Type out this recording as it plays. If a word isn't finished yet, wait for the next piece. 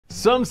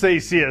Some say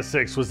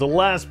CS6 was the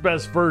last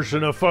best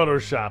version of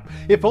Photoshop,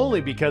 if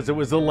only because it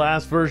was the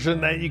last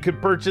version that you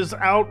could purchase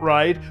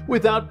outright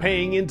without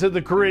paying into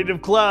the Creative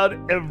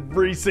Cloud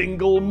every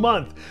single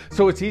month.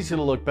 So it's easy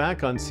to look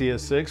back on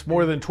CS6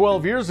 more than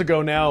 12 years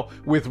ago now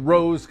with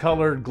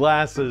rose-colored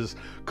glasses.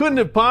 Couldn't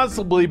have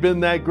possibly been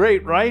that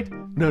great, right?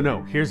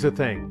 No, here's the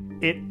thing.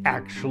 It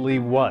actually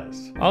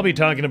was. I'll be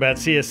talking about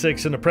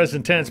CS6 in the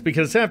present tense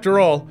because, after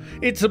all,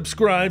 it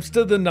subscribes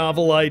to the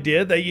novel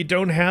idea that you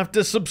don't have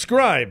to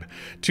subscribe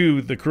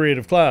to the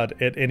Creative Cloud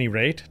at any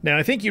rate. Now,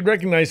 I think you'd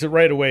recognize it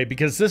right away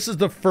because this is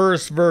the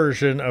first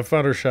version of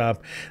Photoshop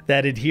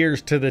that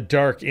adheres to the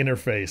dark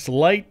interface.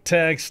 Light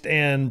text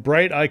and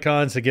bright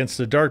icons against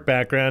a dark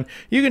background.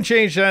 You can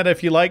change that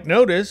if you like.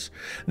 Notice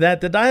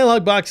that the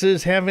dialog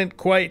boxes haven't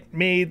quite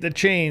made the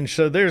change,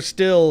 so they're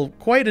still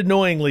quite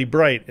annoyingly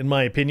bright in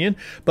my opinion.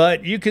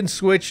 But you can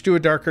switch to a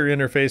darker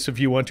interface if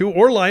you want to,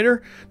 or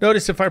lighter.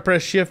 Notice if I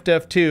press Shift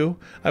F2,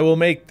 I will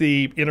make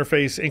the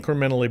interface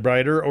incrementally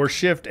brighter, or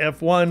Shift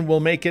F1 will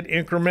make it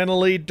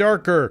incrementally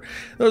darker.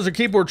 Those are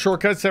keyboard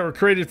shortcuts that were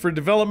created for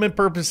development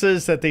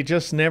purposes that they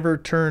just never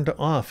turned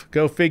off.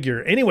 Go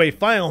figure. Anyway,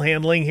 file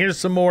handling, here's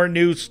some more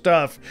new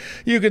stuff.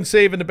 You can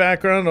save in the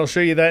background. I'll show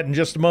you that in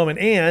just a moment.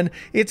 And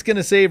it's going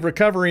to save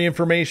recovery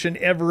information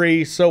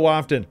every so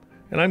often.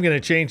 And I'm going to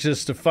change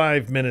this to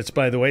 5 minutes,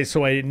 by the way,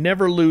 so I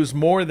never lose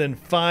more than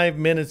 5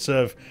 minutes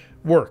of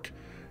work.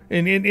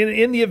 In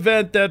the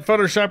event that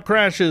Photoshop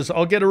crashes,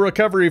 I'll get a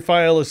recovery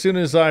file as soon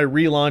as I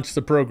relaunch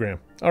the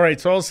program. All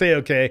right, so I'll say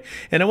okay,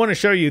 and I want to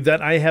show you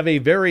that I have a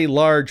very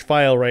large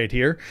file right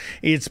here.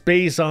 It's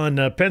based on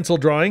a pencil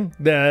drawing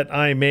that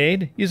I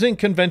made using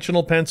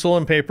conventional pencil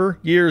and paper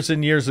years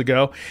and years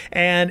ago,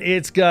 and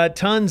it's got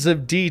tons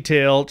of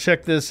detail.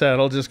 Check this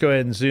out. I'll just go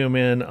ahead and zoom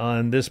in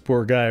on this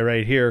poor guy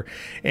right here,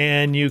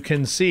 and you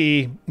can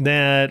see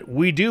that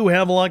we do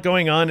have a lot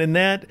going on, and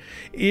that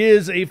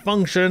is a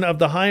function of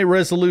the high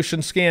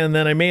resolution scan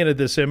that I made of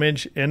this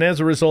image, and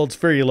as a result, it's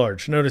very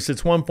large. Notice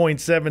it's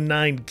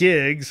 1.79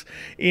 gigs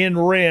in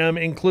RAM,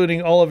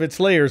 including all of its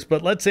layers.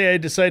 But let's say I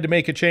decide to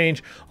make a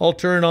change. I'll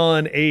turn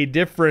on a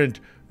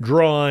different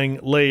drawing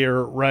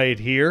layer right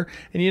here.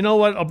 And you know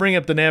what? I'll bring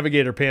up the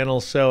navigator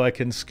panel so I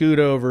can scoot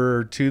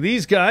over to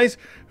these guys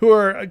who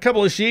are a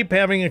couple of sheep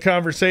having a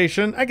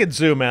conversation. I could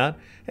zoom out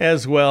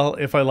as well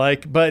if I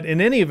like, but in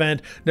any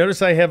event,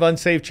 notice I have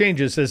unsaved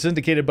changes as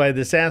indicated by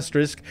this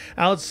asterisk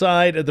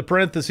outside of the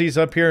parentheses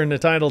up here in the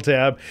title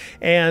tab.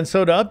 And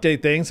so to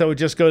update things, I would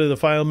just go to the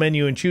file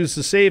menu and choose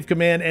the save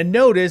command, and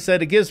notice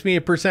that it gives me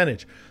a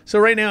percentage. So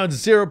right now it's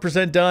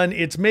 0% done.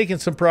 It's making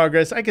some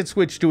progress. I could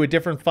switch to a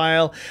different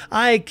file.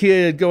 I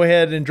could go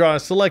ahead and draw a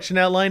selection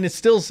outline. It's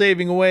still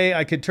saving away.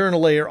 I could turn a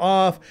layer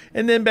off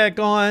and then back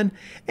on,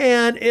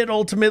 and it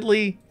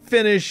ultimately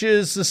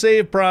finishes the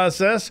save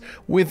process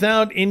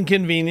without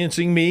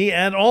inconveniencing me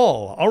at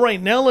all. All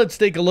right, now let's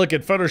take a look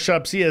at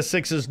Photoshop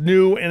CS6's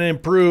new and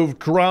improved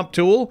crop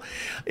tool.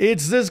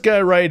 It's this guy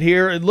right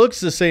here. It looks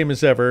the same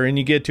as ever, and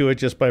you get to it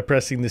just by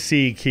pressing the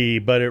C key,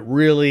 but it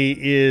really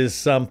is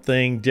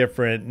something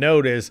different.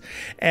 Notice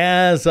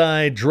as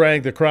I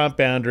drag the crop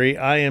boundary,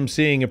 I am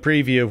seeing a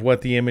preview of what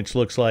the image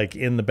looks like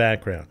in the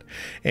background.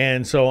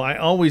 And so I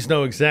always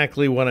know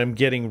exactly what I'm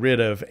getting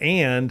rid of,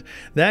 and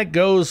that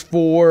goes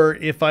for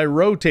if I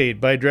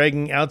rotate by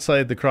dragging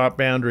outside the crop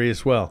boundary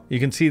as well. You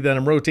can see that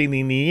I'm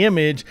rotating the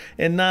image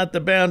and not the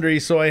boundary,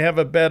 so I have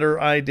a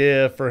better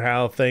idea for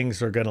how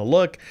things are going to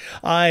look.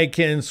 I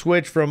can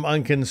switch from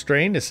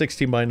unconstrained to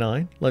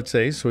 16:9, let's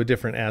say, so a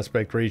different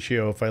aspect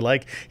ratio if I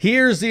like.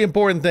 Here's the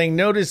important thing.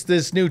 Notice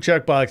this new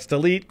checkbox,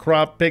 delete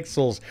crop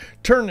pixels.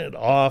 Turn it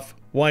off.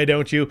 Why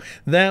don't you?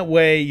 That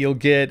way you'll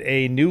get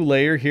a new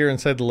layer here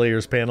inside the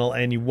layers panel,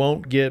 and you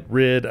won't get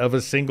rid of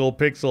a single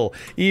pixel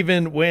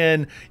even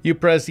when you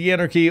press the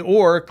enter key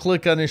or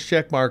click on this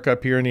check mark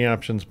up here in the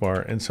options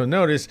bar. And so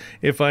notice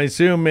if I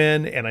zoom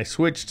in and I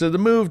switch to the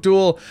move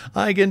tool,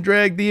 I can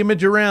drag the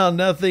image around.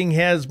 Nothing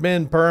has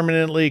been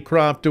permanently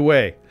cropped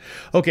away.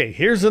 Okay,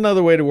 here's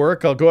another way to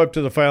work. I'll go up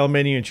to the file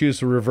menu and choose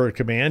the revert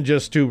command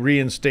just to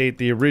reinstate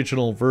the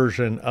original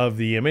version of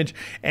the image,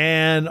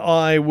 and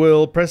I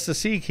will press the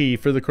C key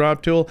for the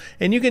crop tool,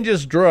 and you can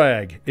just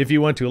drag if you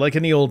want to, like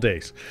in the old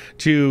days,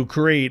 to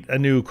create a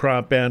new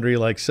crop boundary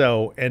like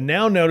so. And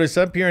now notice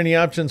up here in the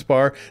options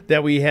bar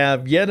that we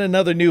have yet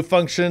another new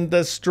function,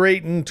 the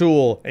straighten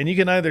tool, and you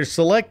can either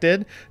select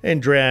it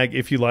and drag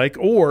if you like,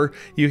 or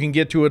you can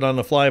get to it on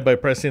the fly by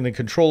pressing the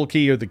control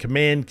key or the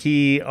command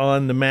key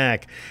on the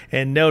Mac.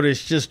 And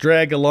notice, just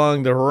drag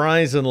along the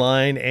horizon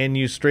line and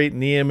you straighten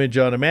the image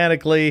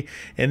automatically.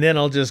 And then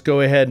I'll just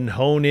go ahead and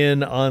hone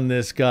in on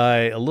this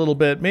guy a little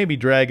bit, maybe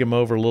drag him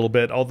over a little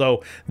bit,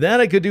 although that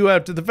I could do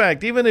after the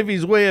fact. Even if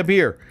he's way up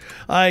here,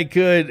 I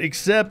could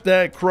accept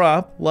that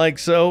crop like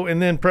so,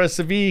 and then press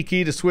the V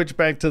key to switch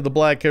back to the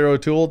black arrow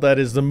tool, that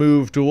is the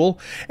move tool,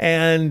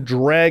 and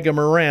drag him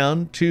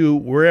around to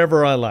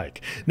wherever I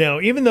like.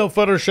 Now, even though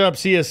Photoshop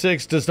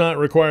CS6 does not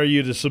require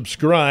you to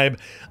subscribe,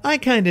 I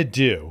kind of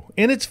do.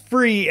 And And it's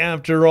free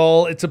after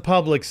all. It's a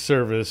public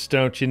service,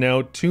 don't you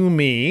know, to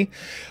me.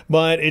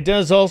 But it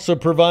does also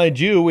provide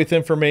you with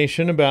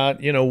information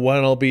about, you know, what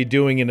I'll be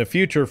doing in the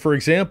future. For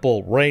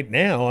example, right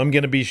now, I'm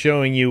going to be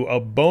showing you a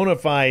bona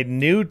fide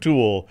new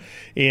tool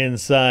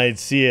inside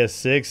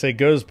CS6. It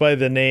goes by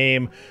the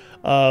name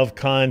of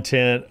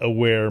Content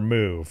Aware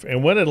Move.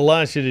 And what it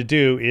allows you to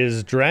do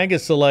is drag a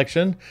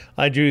selection.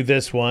 I drew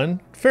this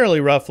one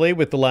fairly roughly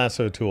with the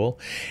lasso tool.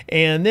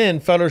 And then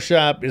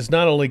Photoshop is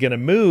not only going to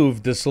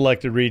move the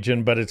selected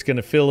region, but it's going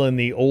to fill in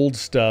the old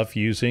stuff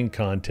using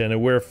Content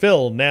Aware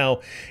Fill. Now,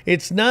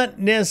 it's not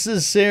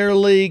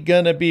necessarily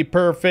going to be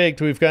perfect.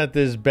 We've got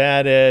this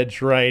bad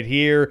edge right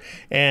here,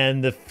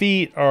 and the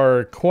feet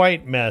are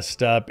quite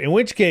messed up, in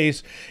which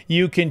case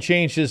you can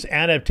change this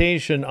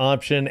adaptation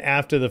option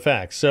after the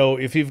fact. So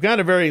if you've got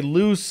a very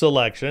loose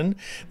selection,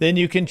 then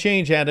you can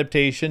change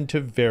adaptation to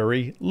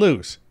very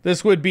loose.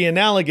 This would be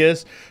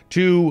analogous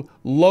to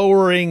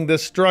lowering the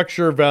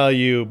structure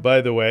value,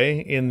 by the way,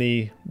 in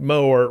the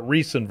more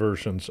recent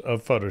versions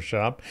of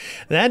Photoshop.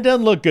 That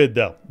doesn't look good,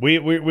 though.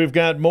 We've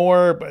got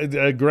more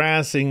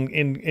grass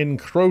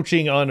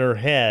encroaching on her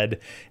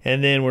head,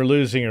 and then we're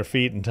losing her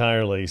feet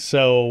entirely.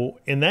 So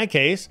in that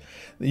case,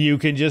 you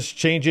can just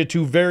change it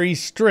to very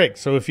strict.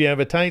 So if you have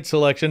a tight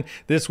selection,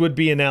 this would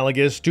be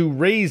analogous to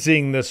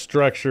raising the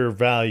structure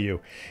value.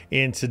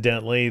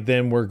 Incidentally,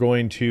 then we're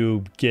going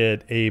to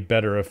get a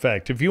better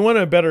effect. If you want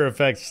a better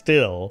effect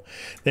still,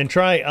 then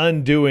try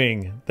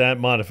undoing that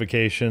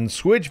modification,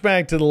 switch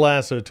back to the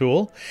lasso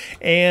tool,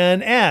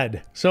 and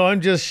add. So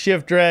I'm just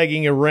shift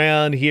dragging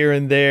around here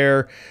and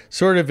there,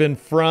 sort of in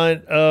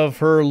front of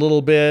her a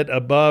little bit,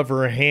 above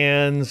her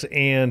hands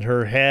and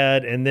her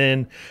head, and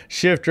then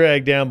shift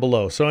drag down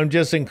below. So I'm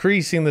just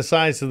increasing the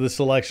size of the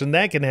selection.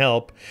 That can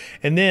help.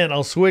 And then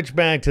I'll switch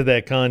back to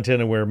that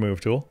Content Aware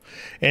Move tool,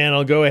 and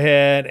I'll go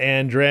ahead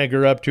and drag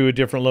her up to a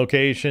different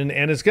location,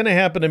 and it's going to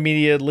happen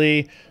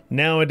immediately.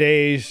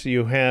 Nowadays,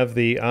 you have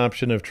the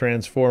option of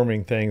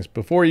transforming things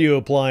before you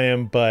apply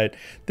them, but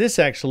this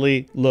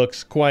actually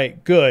looks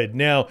quite good.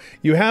 Now,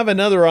 you have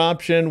another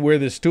option where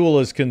this tool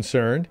is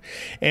concerned,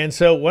 and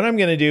so what I'm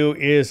going to do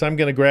is I'm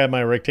going to grab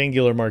my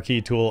rectangular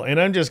marquee tool, and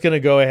I'm just going to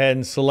go ahead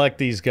and select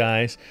these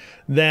guys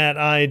that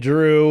I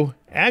drew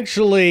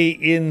actually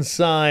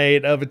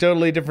inside of a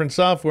totally different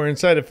software,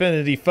 inside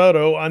Affinity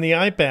Photo on the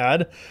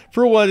iPad,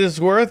 for what it's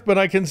worth, but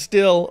I can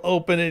still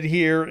open it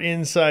here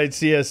inside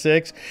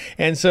CS6.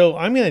 And so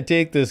I'm going to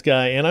take this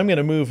guy and I'm going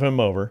to move him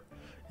over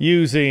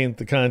using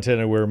the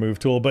Content Aware Move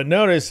tool. But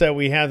notice that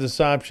we have this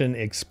option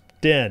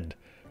extend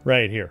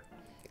right here.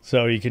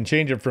 So you can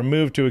change it from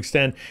move to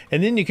extend,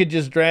 and then you could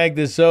just drag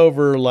this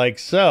over like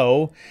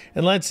so,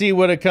 and let's see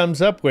what it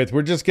comes up with.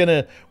 We're just going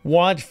to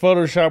watch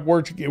Photoshop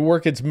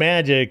work its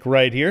magic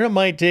right here. It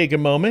might take a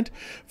moment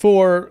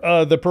for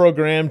the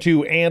program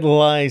to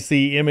analyze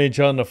the image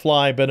on the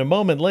fly, but a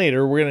moment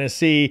later, we're going to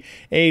see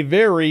a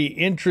very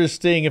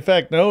interesting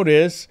effect.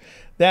 Notice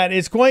that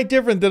it's quite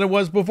different than it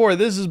was before.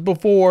 This is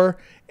before,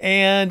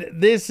 and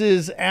this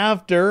is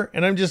after,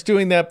 and I'm just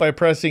doing that by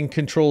pressing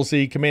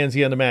Control-Z,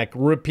 Command-Z on the Mac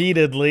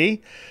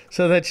repeatedly.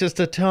 So that's just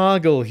a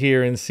toggle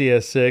here in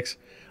CS6.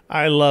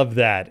 I love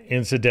that,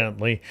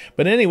 incidentally.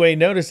 But anyway,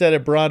 notice that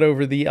it brought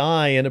over the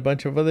eye and a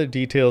bunch of other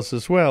details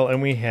as well,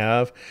 and we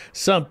have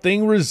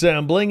something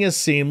resembling a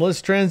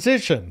seamless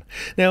transition.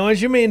 Now,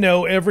 as you may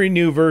know, every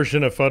new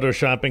version of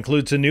Photoshop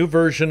includes a new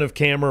version of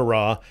Camera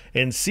Raw,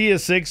 and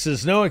CS6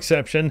 is no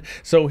exception.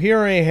 So here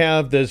I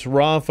have this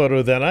raw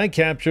photo that I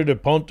captured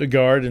at Pont de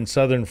Gard in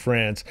southern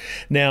France.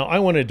 Now, I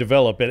want to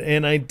develop it,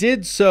 and I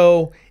did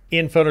so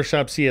in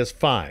Photoshop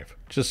CS5.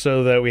 Just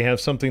so that we have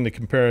something to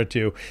compare it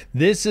to.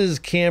 This is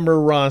Camera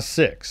Raw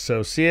 6. So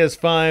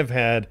CS5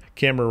 had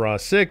Camera Raw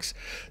 6.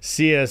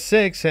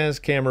 CS6 has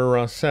Camera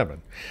Raw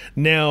 7.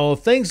 Now,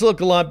 things look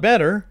a lot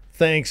better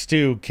thanks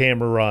to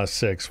Camera Raw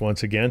 6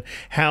 once again.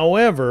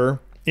 However,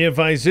 if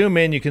I zoom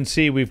in, you can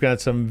see we've got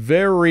some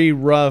very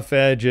rough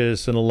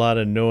edges and a lot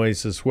of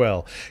noise as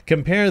well.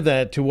 Compare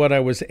that to what I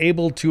was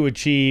able to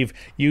achieve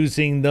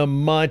using the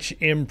much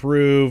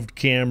improved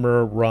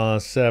Camera Raw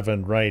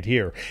 7 right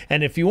here.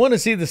 And if you want to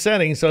see the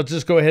settings, I'll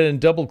just go ahead and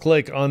double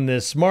click on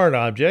this smart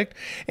object,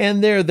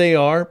 and there they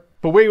are.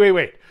 But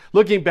wait.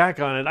 Looking back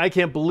on it, I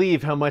can't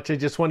believe how much I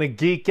just want to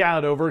geek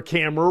out over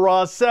Camera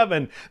Raw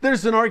 7.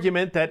 There's an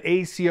argument that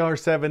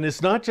ACR7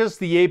 is not just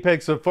the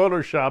apex of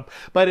Photoshop,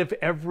 but of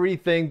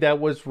everything that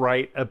was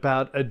right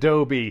about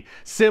Adobe.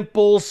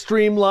 Simple,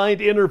 streamlined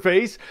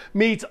interface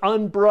meets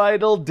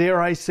unbridled, dare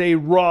I say,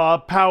 raw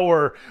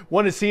power.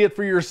 Want to see it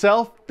for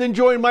yourself? Then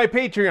join my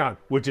Patreon,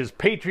 which is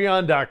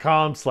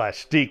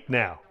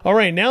patreon.com/steeknow. All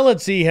right, now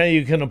let's see how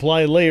you can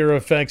apply layer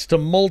effects to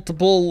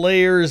multiple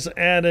layers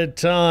at a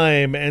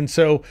time. And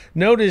so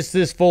notice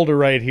this folder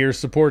right here,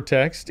 support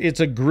text.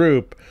 It's a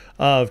group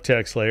of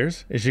text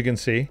layers, as you can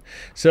see.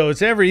 So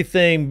it's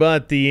everything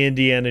but the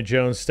Indiana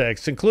Jones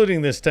text,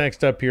 including this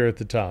text up here at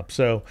the top.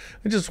 So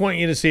I just want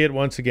you to see it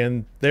once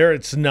again. There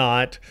it's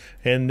not,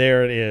 and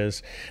there it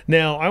is.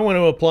 Now I want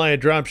to apply a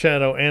drop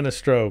shadow and a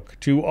stroke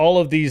to all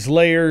of these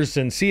layers.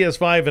 In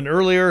CS5 and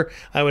earlier,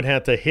 I would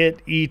have to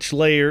hit each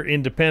layer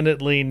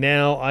independently.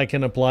 Now I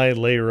can apply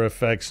layer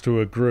effects to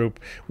a group,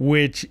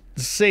 which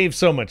saves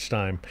so much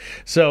time.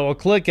 So I'll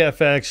click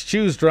FX,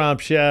 choose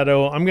drop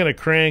shadow. I'm going to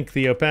crank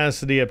the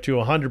opacity up to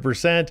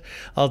 100%.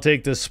 I'll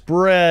take the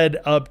spread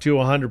up to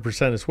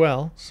 100% as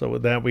well. So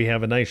with that, we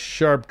have a nice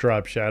sharp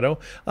drop shadow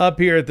up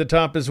here at the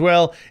top as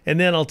well. And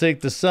then I'll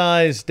take the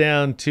size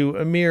down to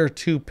a mere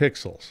 2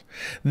 pixels.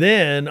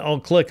 Then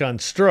I'll click on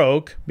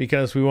stroke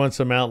because we want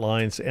some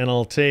outlines, and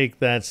I'll take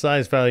that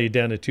size value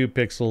down to 2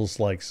 pixels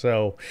like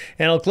so.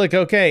 And I'll click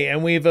OK,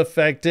 and we've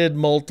affected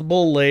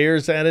multiple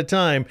layers at a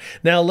time.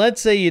 Now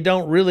let's say you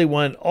don't really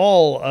want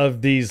all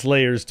of these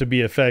layers to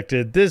be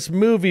affected. This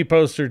movie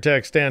poster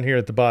text down here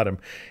at the bottom,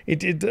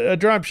 a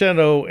drop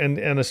shadow and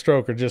a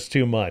stroke are just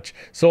too much.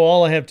 So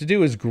all I have to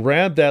do is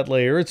grab that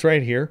layer, it's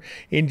right here,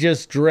 and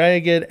just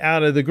drag it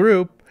out of the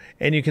group,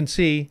 and you can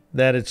see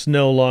that it's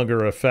no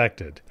longer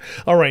affected.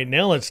 All right,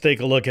 now let's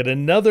take a look at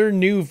another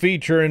new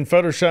feature in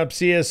Photoshop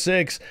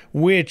CS6,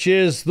 which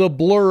is the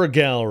blur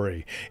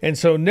gallery. And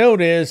so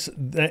notice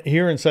that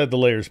here inside the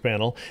layers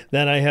panel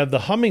that I have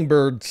the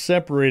hummingbird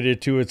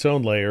separated to its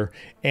own layer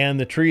and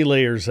the tree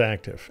layers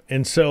active.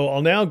 And so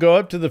I'll now go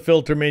up to the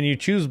filter menu,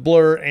 choose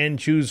blur, and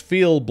choose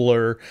field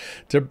blur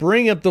to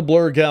bring up the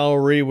blur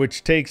gallery,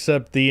 which takes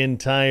up the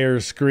entire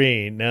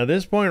screen. Now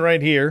this point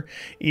right here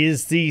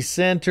is the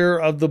center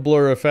of the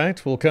blur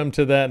effect. We'll come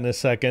to that in a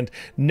second.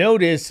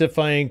 Notice if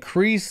I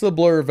increase the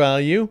blur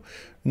value,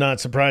 not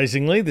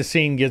surprisingly, the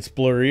scene gets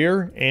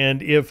blurrier.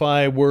 And if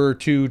I were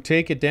to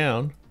take it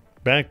down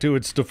back to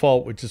its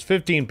default, which is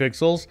 15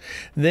 pixels,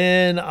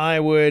 then I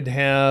would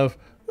have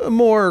a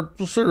more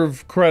sort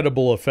of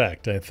credible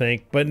effect, I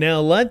think. But now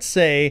let's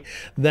say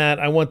that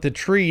I want the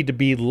tree to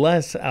be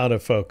less out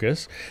of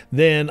focus.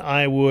 Then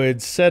I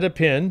would set a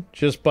pin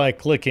just by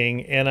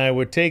clicking, and I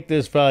would take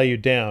this value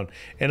down,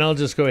 and I'll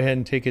just go ahead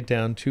and take it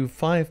down to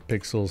 5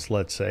 pixels,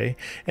 let's say.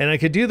 And I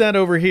could do that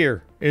over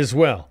here as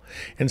well.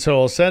 And so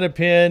I'll set a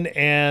pin,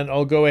 and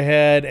I'll go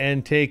ahead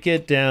and take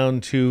it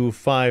down to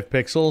 5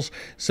 pixels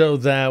so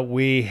that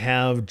we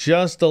have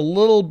just a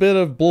little bit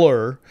of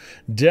blur,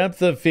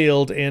 depth of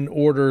field, in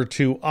order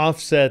to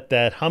offset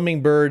that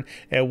hummingbird,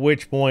 at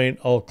which point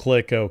I'll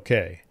click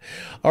OK.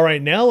 All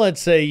right, now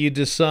let's say you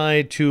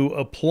decide to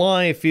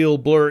apply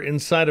field blur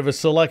inside of a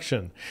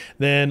selection.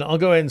 Then I'll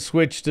go ahead and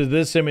switch to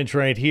this image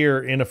right here.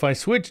 And if I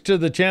switch to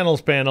the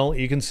channels panel,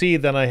 you can see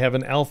that I have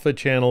an alpha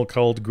channel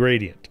called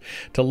gradient.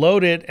 To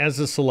load it as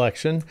a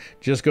selection,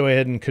 just go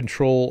ahead and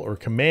Control or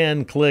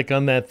Command click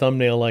on that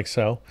thumbnail like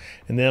so.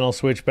 And then I'll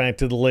switch back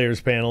to the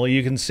layers panel.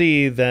 You can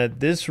see that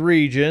this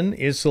region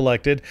is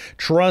selected.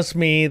 Trust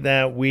me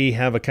that we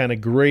have a kind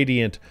of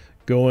gradient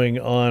going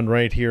on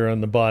right here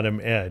on the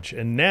bottom edge.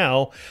 And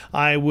now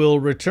I will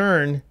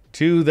return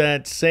to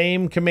that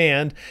same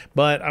command,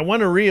 but I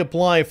want to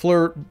reapply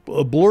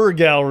blur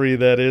gallery,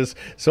 that is.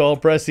 So I'll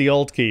press the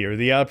Alt key or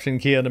the Option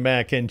key on the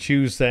Mac and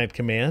choose that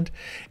command.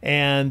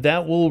 And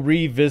that will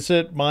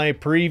revisit my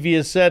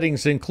previous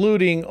settings,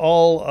 including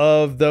all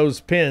of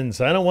those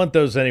pins. I don't want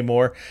those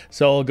anymore.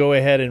 So I'll go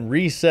ahead and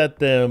reset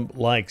them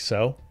like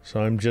so. So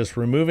I'm just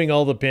removing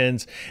all the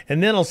pins,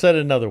 and then I'll set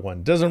another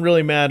one. Doesn't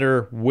really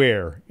matter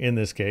where in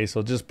this case.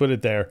 I'll just put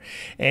it there.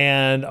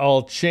 And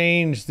I'll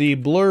change the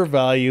blur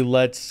value,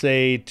 let's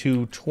say,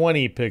 to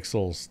 20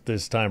 pixels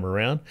this time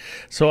around.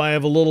 So I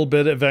have a little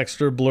bit of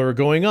extra blur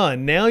going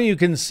on. Now you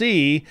can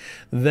see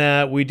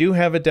that we do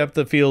have a depth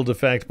of field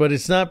effect, but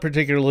it's not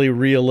particularly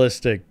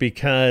realistic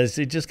because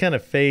it just kind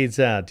of fades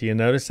out. Do you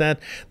notice that?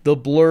 The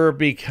blur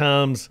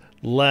becomes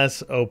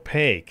less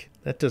opaque.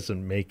 That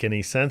doesn't make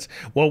any sense.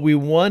 What we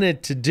want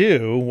it to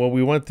do, what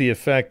we want the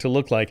effect to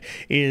look like,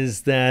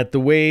 is that the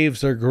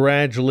waves are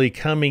gradually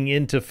coming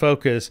into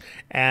focus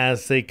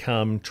as they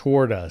come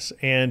toward us.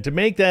 And to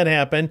make that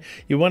happen,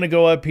 you want to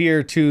go up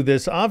here to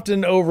this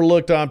often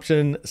overlooked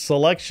option,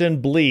 Selection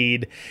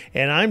Bleed,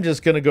 and I'm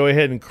just going to go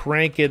ahead and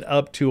crank it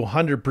up to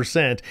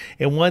 100%.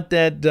 And what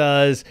that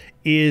does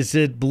is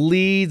it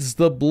bleeds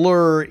the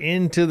blur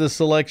into the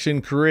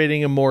selection,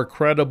 creating a more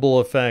credible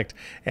effect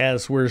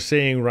as we're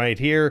seeing right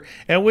here,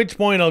 at which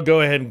point I'll go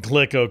ahead and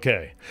click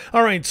OK.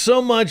 All right,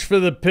 so much for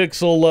the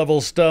pixel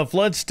level stuff.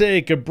 Let's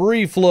take a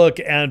brief look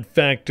at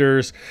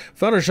vectors.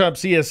 Photoshop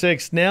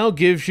CS6 now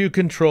gives you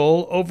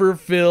control over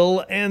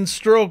fill and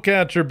stroke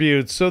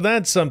attributes, so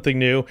that's something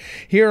new.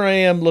 Here I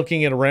am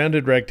looking at a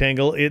rounded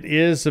rectangle. It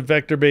is a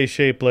vector-based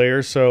shape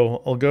layer,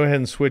 so I'll go ahead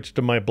and switch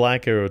to my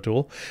black arrow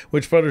tool,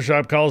 which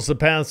Photoshop calls the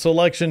path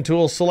selection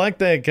tool. Select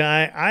that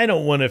guy. I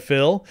don't want to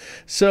fill,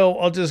 so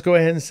I'll just go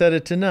ahead and set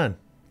it to none.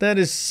 That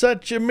is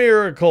such a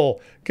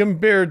miracle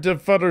compared to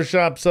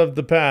Photoshops of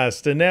the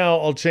past. And now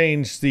I'll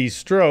change the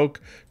stroke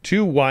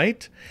to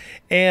white.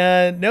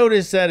 And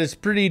notice that it's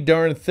pretty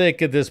darn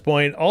thick at this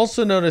point.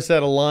 Also notice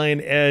that a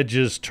line edge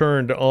is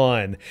turned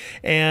on.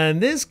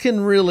 And this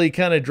can really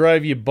kind of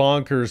drive you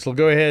bonkers. So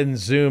go ahead and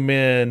zoom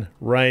in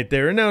right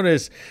there. And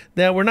notice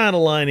that we're not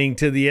aligning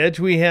to the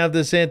edge. We have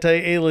this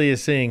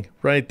anti-aliasing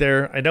right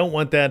there. I don't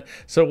want that.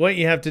 So what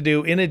you have to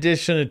do, in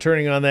addition to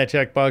turning on that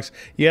checkbox,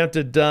 you have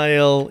to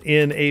dial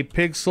in a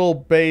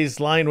pixel-based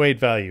line weight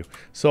value.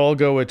 So I'll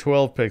go with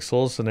 12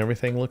 pixels and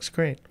everything looks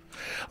great.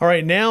 All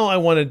right, now I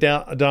want a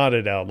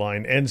dotted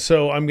outline. And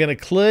so I'm going to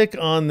click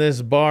on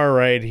this bar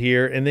right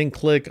here and then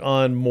click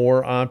on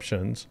more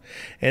options.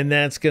 And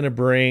that's going to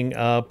bring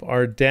up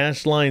our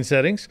dash line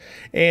settings.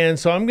 And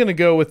so I'm going to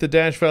go with the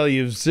dash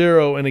value of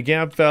 0 and a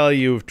gap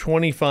value of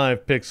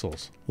 25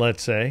 pixels,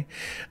 let's say.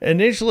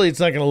 Initially, it's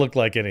not going to look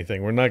like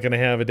anything. We're not going to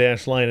have a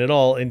dash line at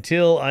all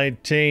until I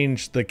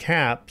change the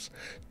caps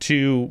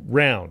to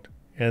round.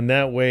 And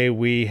that way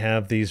we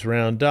have these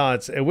round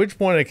dots, at which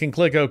point I can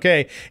click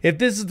OK. If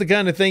this is the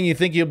kind of thing you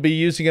think you'll be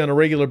using on a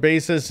regular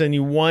basis and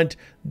you want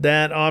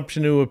that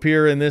option to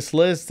appear in this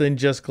list, then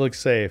just click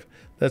Save.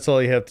 That's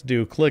all you have to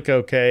do. Click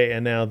OK,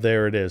 and now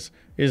there it is.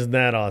 Isn't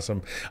that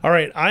awesome? All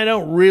right, I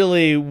don't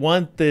really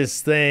want this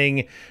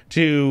thing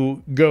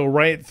to go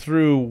right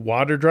through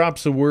water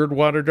drops, the word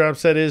water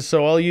drops that is,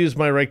 so I'll use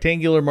my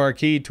rectangular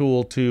marquee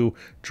tool to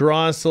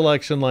draw a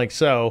selection like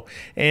so,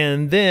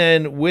 and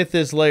then with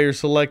this layer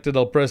selected,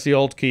 I'll press the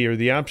Alt key or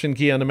the Option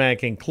key on the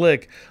Mac and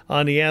click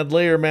on the Add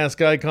Layer Mask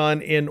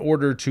icon in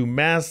order to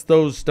mask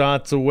those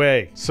dots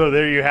away. So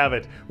there you have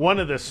it. One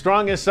of the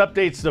strongest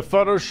updates to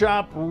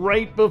Photoshop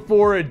right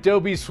before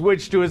Adobe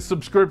switched to its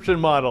subscription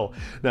model.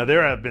 Now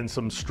there have been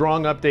some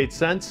strong updates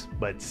since,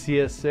 but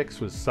CS6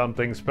 was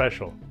something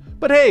special.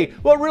 But hey,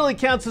 what really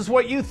counts is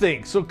what you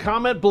think, so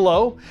comment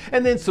below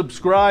and then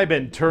subscribe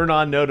and turn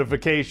on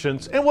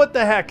notifications. And what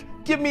the heck,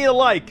 give me a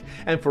like.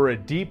 And for a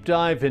deep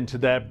dive into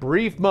that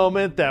brief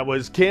moment that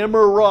was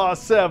Camera Raw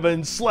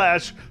 7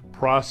 /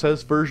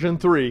 Process version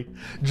 3.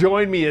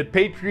 Join me at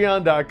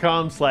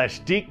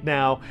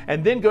patreon.com/DeekNow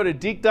and then go to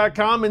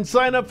Deek.com and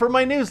sign up for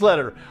my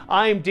newsletter.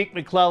 I'm Deke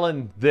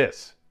McClellan.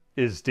 This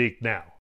is Deek Now.